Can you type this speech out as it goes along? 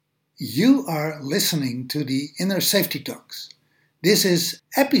You are listening to the Inner Safety Talks. This is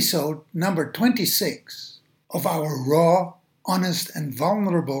episode number 26 of our raw, honest and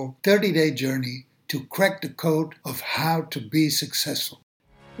vulnerable 30-day journey to crack the code of how to be successful.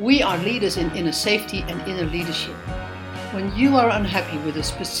 We are leaders in inner safety and inner leadership. When you are unhappy with a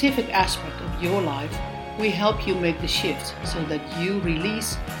specific aspect of your life, we help you make the shift so that you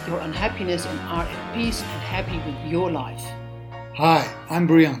release your unhappiness and are at peace and happy with your life. Hi, I'm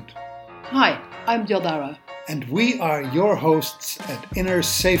Briant. Hi, I'm 𝘙𝘪𝘴. And we are your hosts at Inner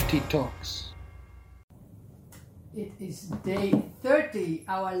Safety Talks. It is day 30,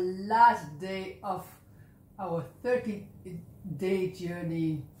 our last day of our 30-day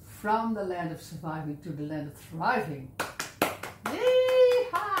journey from the land of surviving to the land of thriving.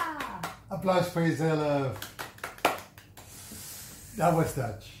 Yeehaw! Applaus voor jezelf. That was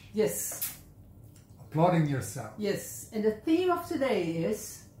Dutch. Yes. Applauding yourself. Yes. And the theme of today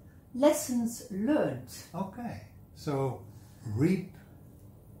is lessons learned. Okay. So reap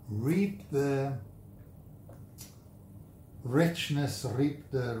the richness, reap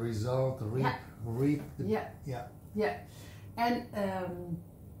the result, reap the... Yeah. And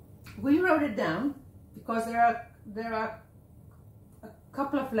we wrote it down because there are a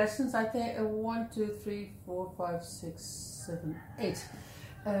couple of lessons. I think 1, 2, 3, 4, 5, 6, 7, 8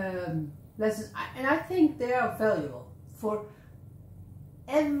 lessons, and I think they are valuable for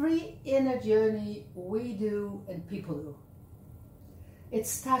every inner journey we do and people do. It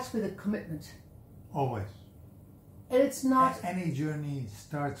starts with a commitment. Always. And it's not... Any journey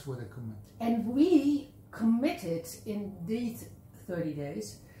starts with a commitment. And we committed in these 30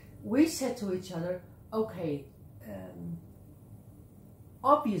 days. We said to each other, okay,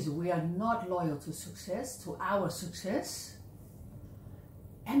 obviously we are not loyal to success, to our success.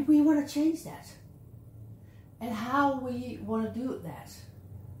 And we want to change that. And how we want to do that.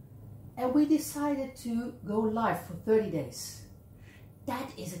 And we decided to go live for 30 days. That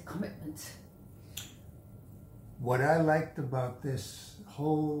is a commitment. What I liked about this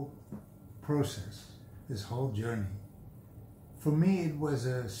whole process, this whole journey, for me it was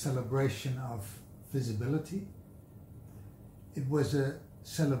a celebration of visibility. It was a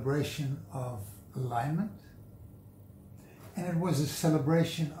celebration of alignment. And it was a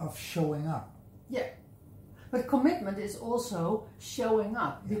celebration of showing up. Yeah. But commitment is also showing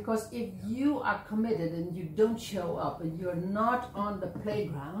up, because if you are committed and you don't show up and you're not on the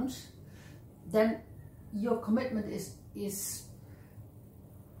playground, then your commitment is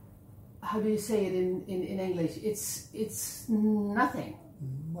how do you say it in English? It's nothing.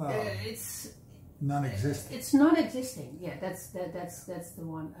 Well, it's non-existent. It's non-existing. Yeah, that's the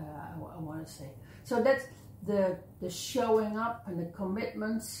one I want to say. So that's the showing up and the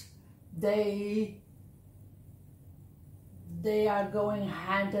commitments. They are going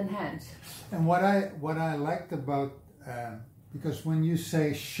hand in hand. And what I liked about, because when you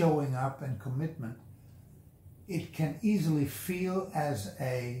say showing up and commitment, it can easily feel as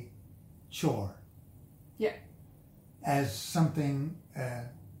a chore. Yeah. As something,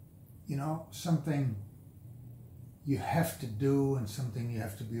 something you have to do and something you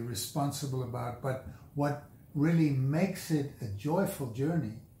have to be responsible about. But what really makes it a joyful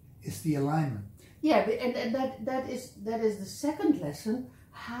journey is the alignment. Yeah, and that is the second lesson,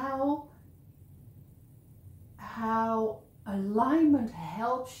 how alignment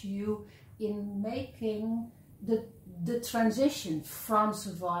helps you in making the transition from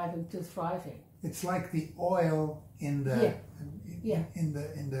surviving to thriving. It's like the oil in the in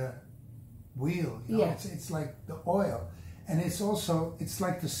the wheel. You know? Yeah. It's like the oil, and it's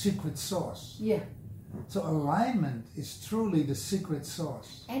like the secret sauce. Yeah. So alignment is truly the secret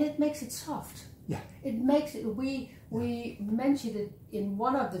sauce. And it makes it soft. Yeah. It makes it, we mentioned it in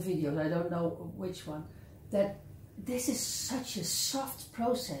one of the videos, I don't know which one, that this is such a soft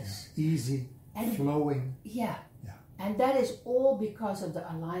process. Yeah. Easy, and flowing. Yeah. Yeah. And that is all because of the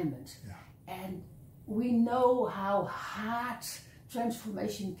alignment. Yeah. And we know how hard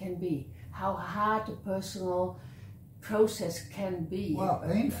transformation can be, how hard the personal process can be. Well,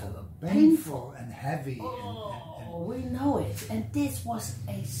 painful and heavy. Oh, we know it. And this was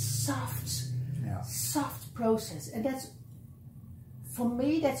a soft process. And for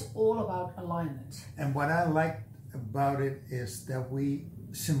me, that's all about alignment. And what I liked about it is that we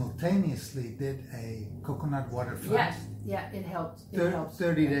simultaneously did a coconut water fast. Yeah, it helped.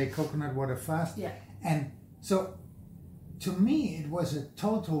 30-day coconut water fast. Yeah. And so, to me, it was a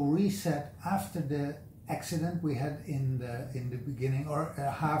total reset after the accident we had in the beginning, or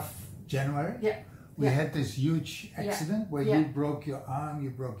half January. Yeah. We had this huge accident where you broke your arm, you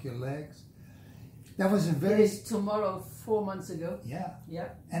broke your legs. That was a very... It is tomorrow, 4 months ago. Yeah. Yeah.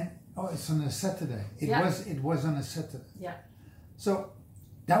 And it's on a Saturday. It was on a Saturday. Yeah. So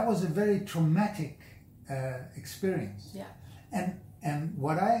that was a very traumatic experience. Yeah. And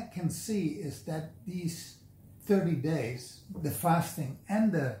what I can see is that these 30 days, the fasting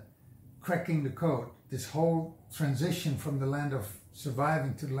and the cracking the code, this whole transition from the land of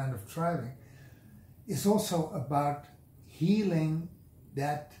surviving to the land of thriving, is also about healing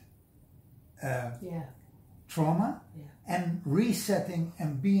that trauma and resetting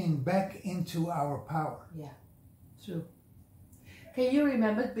and being back into our power. Yeah, true. Can you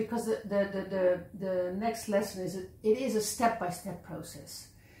remember, because the next lesson is, it is a step-by-step process.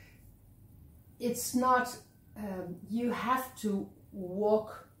 It's not, you have to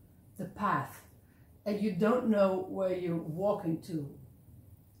walk the path, and you don't know where you're walking to.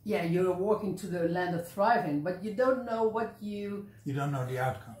 Yeah, you're walking to the land of thriving, but you don't know what you... You don't know the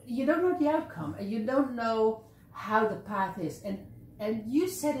outcome. You don't know the outcome, and you don't know how the path is. And you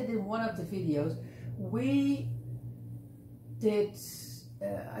said it in one of the videos. We did,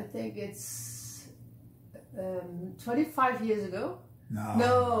 I think it's 25 years ago.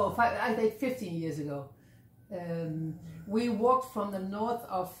 No, I think 15 years ago. We walked from the north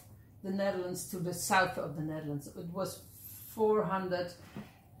of the Netherlands to the south of the Netherlands. It was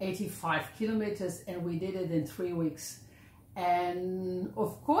 485 kilometers, and we did it in 3 weeks. And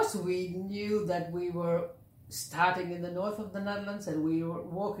of course we knew that we were starting in the north of the Netherlands and we were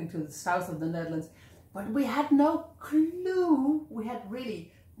walking to the south of the Netherlands, but we had no clue, we had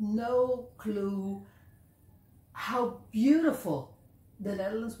really no clue how beautiful the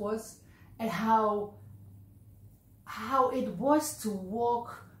Netherlands was, and how it was to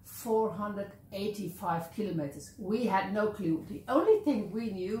walk 485 kilometers. We had no clue. The only thing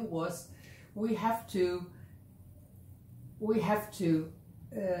we knew was we have to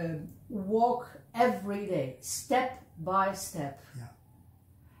walk every day, step by step. Yeah.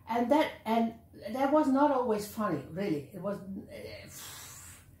 And that was not always funny, really. It was.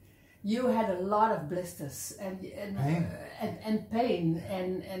 You had a lot of blisters and pain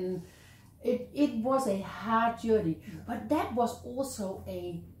and it was a hard journey. But that was also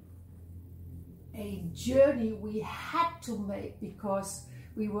a journey we had to make, because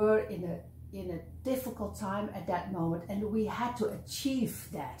we were in a difficult time at that moment, and we had to achieve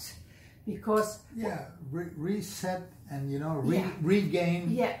that, because reset and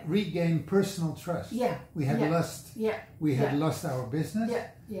regain personal trust. We had lost lost our business.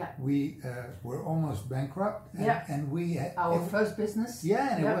 We were almost bankrupt, and we had our first business.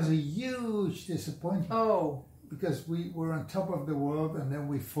 And it was a huge disappointment. Oh, because we were on top of the world and then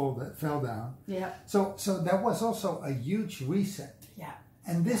we fell down. So that was also a huge reset.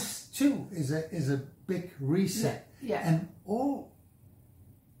 And this too is a big reset. And all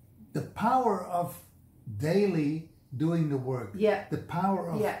the power of daily doing the work. The power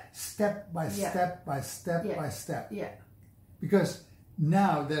of step by step by step by step. Because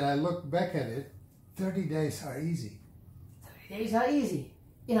now that I look back at it, 30 days are easy. 30 days are easy.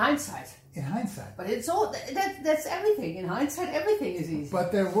 In hindsight. But it's all, that's everything. In hindsight, everything is easy.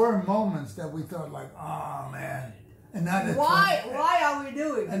 But there were moments that we thought like, oh man, another why are we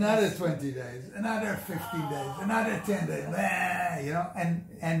doing another this? 20 days, another 15 days, another 10 days, you know,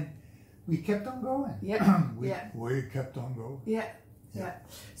 and we kept on going. We kept on going.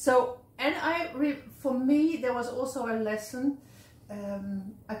 So, and for me, there was also a lesson,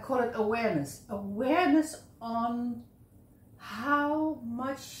 I call it awareness on how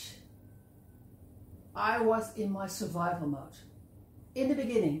much I was in my survival mode. In the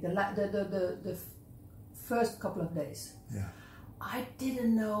beginning, the first couple of days, I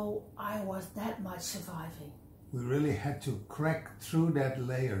didn't know I was that much surviving. We really had to crack through that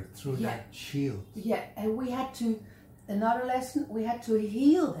layer, through that shield. And we had to, another lesson, we had to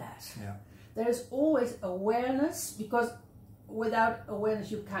heal that. There is always awareness, because without awareness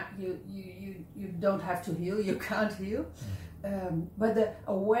you can't, you don't have to heal, you can't heal. But the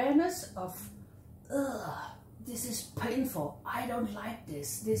awareness of, this is painful, I don't like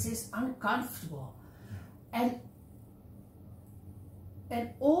this is uncomfortable. And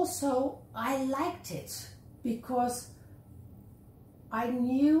also I liked it, because I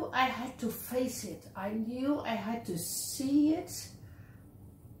knew I had to face it. I knew I had to see it,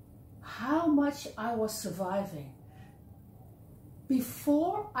 how much I was surviving,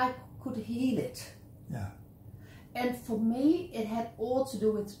 before I could heal it. And for me, it had all to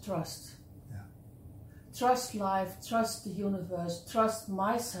do with trust. Trust life, trust the universe, trust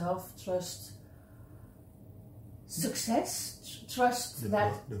myself, trust success, trust the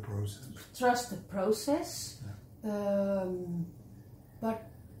process, but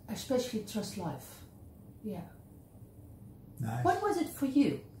especially trust life. Nice. What was it for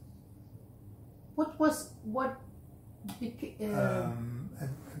you?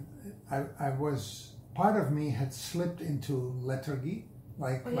 I was, part of me had slipped into lethargy,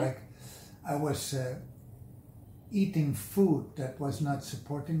 like I was eating food that was not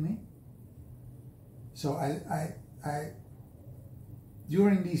supporting me. So I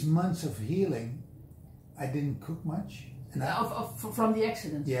during these months of healing, I didn't cook much. And from the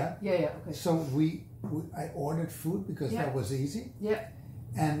accident? Yeah. Okay. So I ordered food because that was easy. Yeah.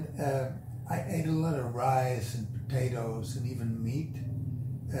 And I ate a lot of rice and potatoes and even meat.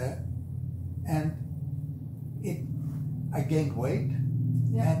 And I gained weight.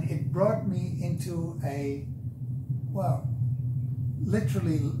 Yeah. And it brought me into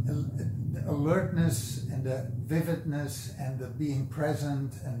literally the alertness and the vividness and the being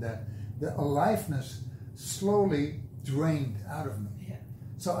present and the aliveness slowly drained out of me. Yeah.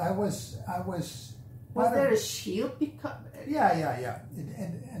 So I was. Was there a shield? Yeah.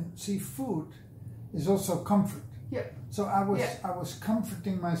 And see, food is also comfort. Yeah. So I was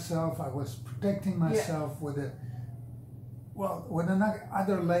comforting myself. I was protecting myself with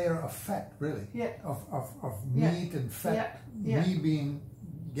another layer of fat, really. Yeah. Of meat and fat. Yeah. Me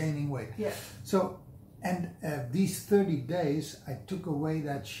gaining weight. Yeah. So, and these 30 days, I took away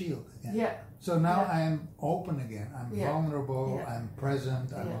that shield again. Yeah. So now I am open again. I'm vulnerable. Yeah. I'm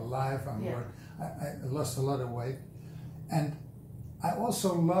present. I'm alive. I lost a lot of weight, and I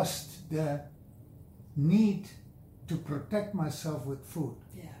also lost the need to protect myself with food.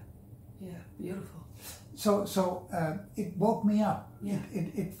 Yeah, beautiful. So it woke me up. Yeah.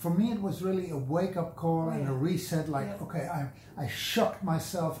 It for me it was really a wake up call and a reset. Like okay, I shocked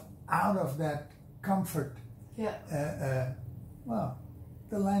myself out of that comfort. Yeah.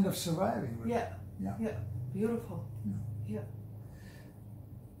 The land of surviving. Really. Yeah. Beautiful. Yeah.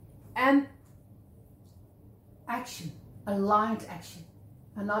 And action, aligned action,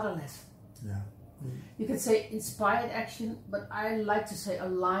 another lesson. Yeah. You could say inspired action, but I like to say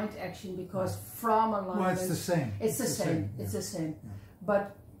aligned action because from alignment... Well, it's the same. It's the same. It's the same. Yeah.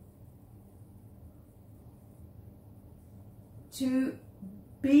 But to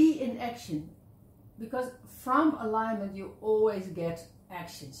be in action, because from alignment you always get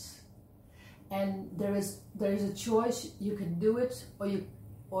actions. And there is a choice. You can do it or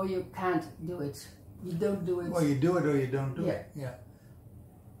you can't do it. You don't do it. Well, you do it or you don't do it. Yeah.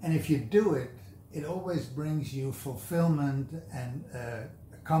 And if you do it, it always brings you fulfillment and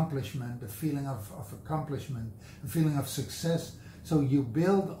accomplishment, a feeling of accomplishment, a feeling of success. So you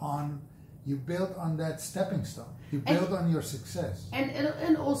build on that stepping stone. You build on your success.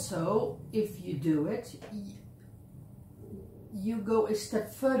 And also, if you do it, you go a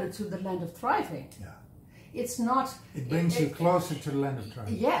step further to the land of thriving. Yeah. It's not... It brings you closer to the land of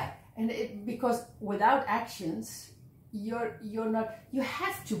thriving. Yeah. And because without actions, you're not... You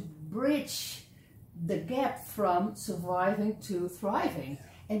have to bridge the gap from surviving to thriving.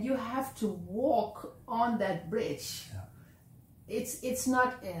 Yeah. And you have to walk on that bridge. Yeah. It's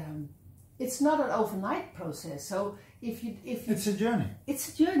not an overnight process. So if you it's a journey. It's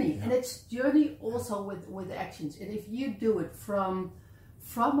a journey, and it's a journey also with actions. And if you do it from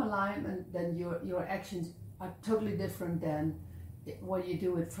alignment, then your actions are totally different than when you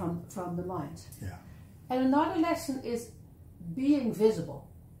do it from the mind. Yeah. And another lesson is being visible.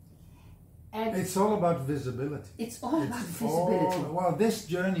 And it's all about visibility. It's all about visibility. Well, this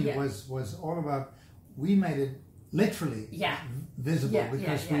journey was all about. We made it literally visible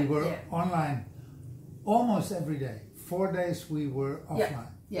because we were online almost every day. 4 days we were offline.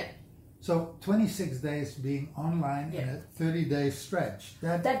 Yeah. So 26 days being online in a 30-day stretch.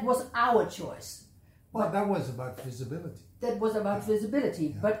 That was our choice. Well, that was about visibility. That was about visibility.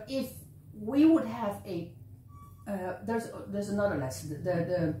 Yeah. But if we would have there's another lesson.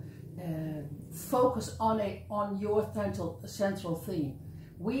 The focus on your central theme.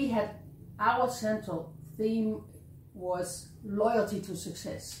 We had our central theme was loyalty to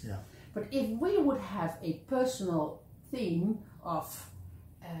success. Yeah. But if we would have a personal theme of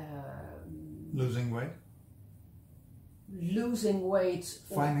losing weight,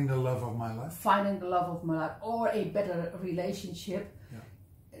 finding the love of my life, or a better relationship. Yeah.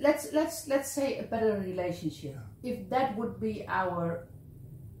 Let's say a better relationship. Yeah. If that would be our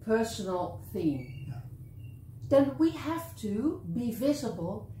personal theme, then we have to be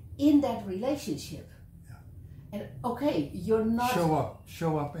visible in that relationship. And okay, you're not...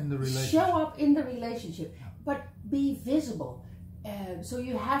 Show up in the relationship. Show up in the relationship, but be visible. So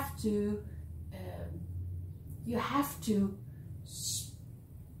you have to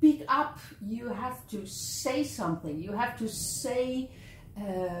speak up. You have to say something. You have to say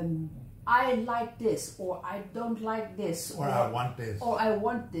I like this, or I don't like this, or I want this, or I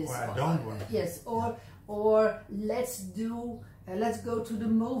want this, or I don't want this. Yes, or let's go to the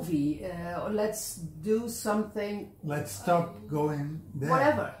movie, or let's do something. Let's stop going there.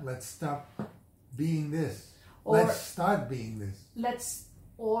 Whatever. Let's stop being this. Or let's start being this.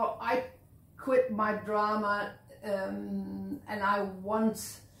 Or I quit my drama, and I wanted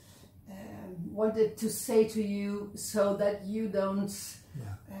to say to you so that you don't.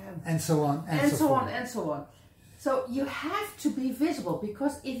 And so on, and so on, and so on. So you have to be visible,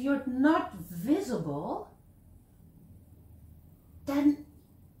 because if you're not visible, then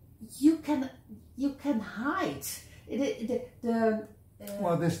you can hide.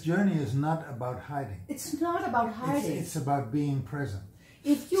 Well, this journey is not about hiding. It's not about hiding. It's about being present.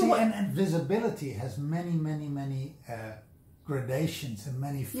 If you see, and visibility has many gradations and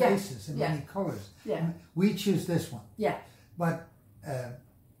many faces and many colors. Yeah. We choose this one. Yeah. But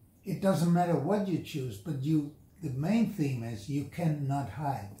it doesn't matter what you choose, but the main theme is you cannot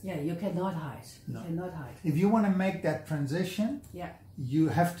hide. Yeah, you cannot hide. No. You cannot hide. If you want to make that transition, you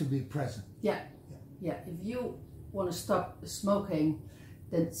have to be present. Yeah. If you want to stop smoking,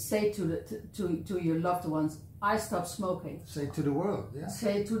 then say to your loved ones, I stop smoking. Say to the world,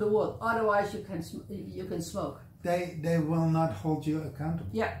 Say to the world. Otherwise, you can smoke. They will not hold you accountable.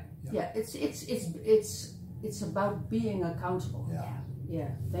 Yeah. It's about being accountable.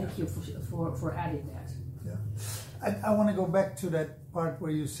 Yeah. Thank you for adding that. Yeah. I want to go back to that part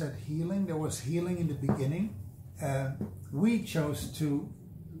where you said healing. There was healing in the beginning. We chose to.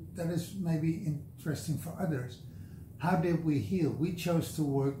 That is maybe interesting for others. How did we heal? We chose to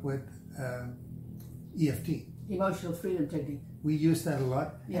work with EFT. Emotional freedom technique. We used that a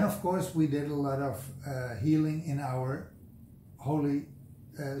lot. Yeah. And of course we did a lot of healing in our holy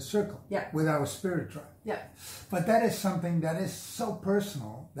circle. Yeah. With our spirit tribe. Yeah. But that is something that is so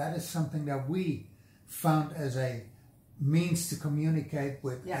personal. That is something that we found as a means to communicate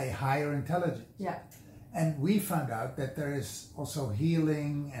with a higher intelligence. Yeah. And we found out that there is also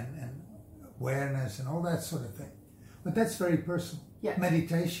healing and awareness and all that sort of thing. But that's very personal. Yeah.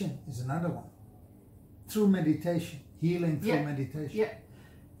 Meditation is another one. Through meditation, healing through meditation. Yeah.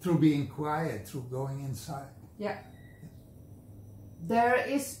 Through being quiet, through going inside. Yeah. There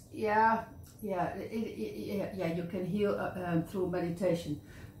is, you can heal through meditation,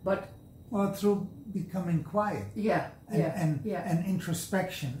 but through becoming quiet. And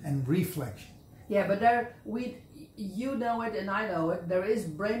introspection and reflection. Yeah, but you know it and I know it. There is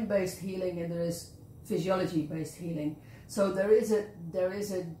brain-based healing and there is physiology-based healing. So there is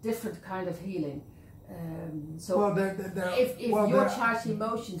a different kind of healing. If your charged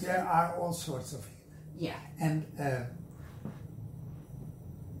emotions, there are all sorts of healing. Yeah. And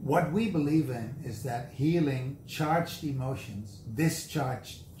what we believe in is that healing charged emotions,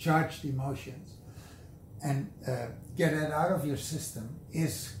 charged emotions, and get it out of your system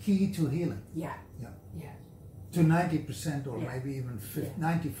is key to healing. Yeah. To 90% or maybe even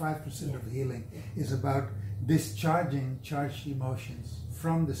 95% of healing is about discharging charged emotions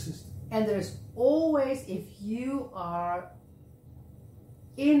from the system. And there's always, if you are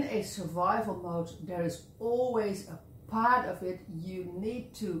in a survival mode, there is always a part of it you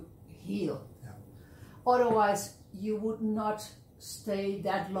need to heal. Yeah. Otherwise, you would not stay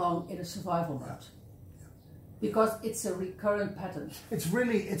that long in a survival mode. Yeah. Because it's a recurrent pattern. It's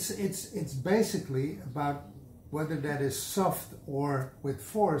really, it's basically about whether that is soft or with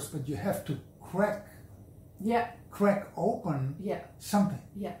force, but you have to crack open something.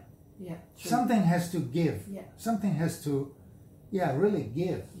 Yeah. True. Something has to give. Yeah. Something has to, really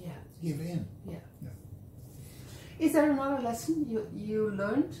give. Yeah. Give in. Yeah. Is there another lesson you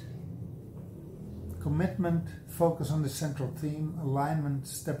learned? Commitment, focus on the central theme, alignment,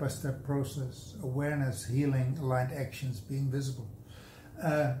 step-by-step process, awareness, healing, aligned actions, being visible.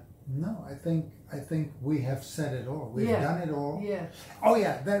 No, I think we have said it all. We've done it all. Yeah. Oh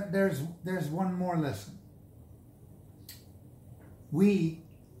yeah, there's one more lesson. We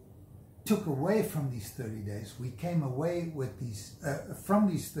took away from these 30 days. We came away with from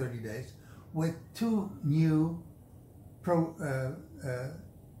these 30 days with 2 new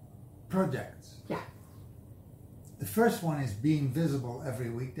projects. Yeah. The first one is being visible every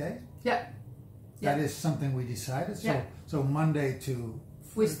weekday. Yeah. That is something we decided. So Monday to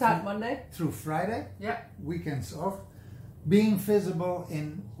we start Monday through Friday. Yeah. Weekends off. Being visible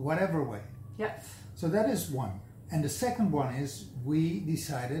in whatever way. Yeah. So that is one. And the second one is we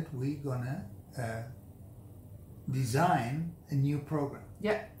decided we're gonna design a new program.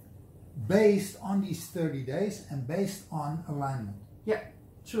 Yeah. Based on these 30 days and based on alignment. Yeah.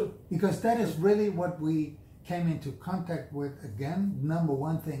 True. Because that is really what we came into contact with again. Number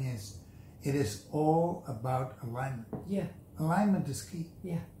one thing is it is all about alignment. Yeah. Alignment is key.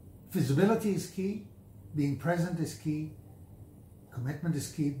 Yeah. Visibility is key. Being present is key. Commitment is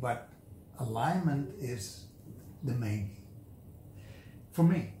key, but alignment is the main key. For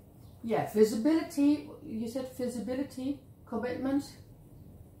me. Yeah, visibility, you said visibility, commitment.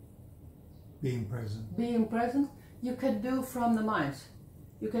 Being present. Being present, you can do from the mind.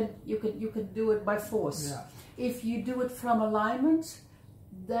 You can do it by force. Yeah. If you do it from alignment,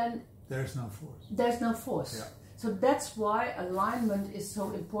 then there's no force. There's no force. Yeah. So that's why alignment is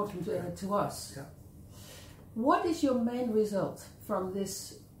so important to us. Yeah. What is your main result from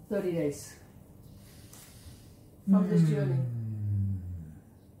this 30 days? From this journey?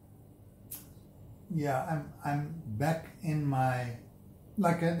 Yeah, I'm back in my,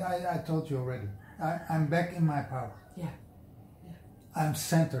 like I told you already, I'm back in my power. Yeah. Yeah. I'm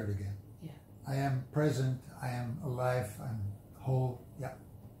centered again. Yeah. I am present, I am alive, I'm whole, yeah.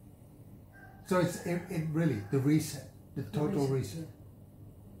 So it really, the reset, the total reset. Yeah.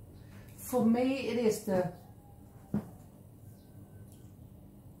 For me, it is the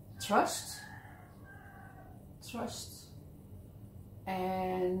trust,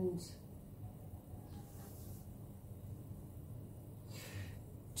 and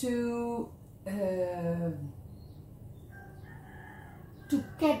to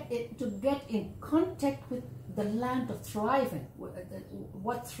get in contact with the land of thriving,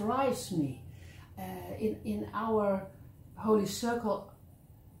 what thrives me. In our holy circle,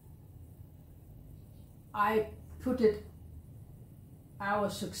 I put it, our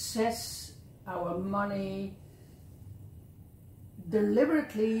success, our money,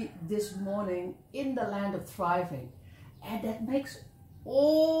 deliberately this morning in the land of thriving, and that makes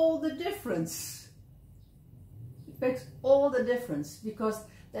all the difference. It makes all the difference, because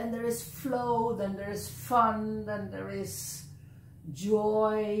then there is flow, then there is fun, then there is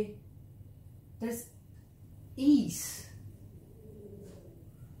joy, there's ease.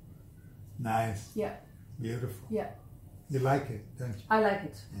 Nice. Yeah. Beautiful. Yeah. You like it, don't you? I like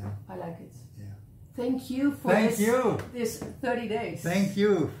it. Yeah. I like it. Yeah. Thank you for this 30 days. Thank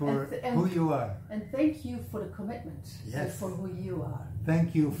you for who you are. And thank you for the commitment. Yes. And for who you are.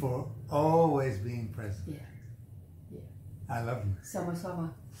 Thank you for always being present. Yeah. Yeah. I love you.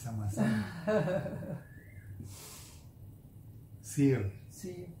 Sama-sama. Sama-sama. See you. See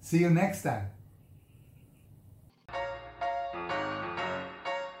you. See you next time.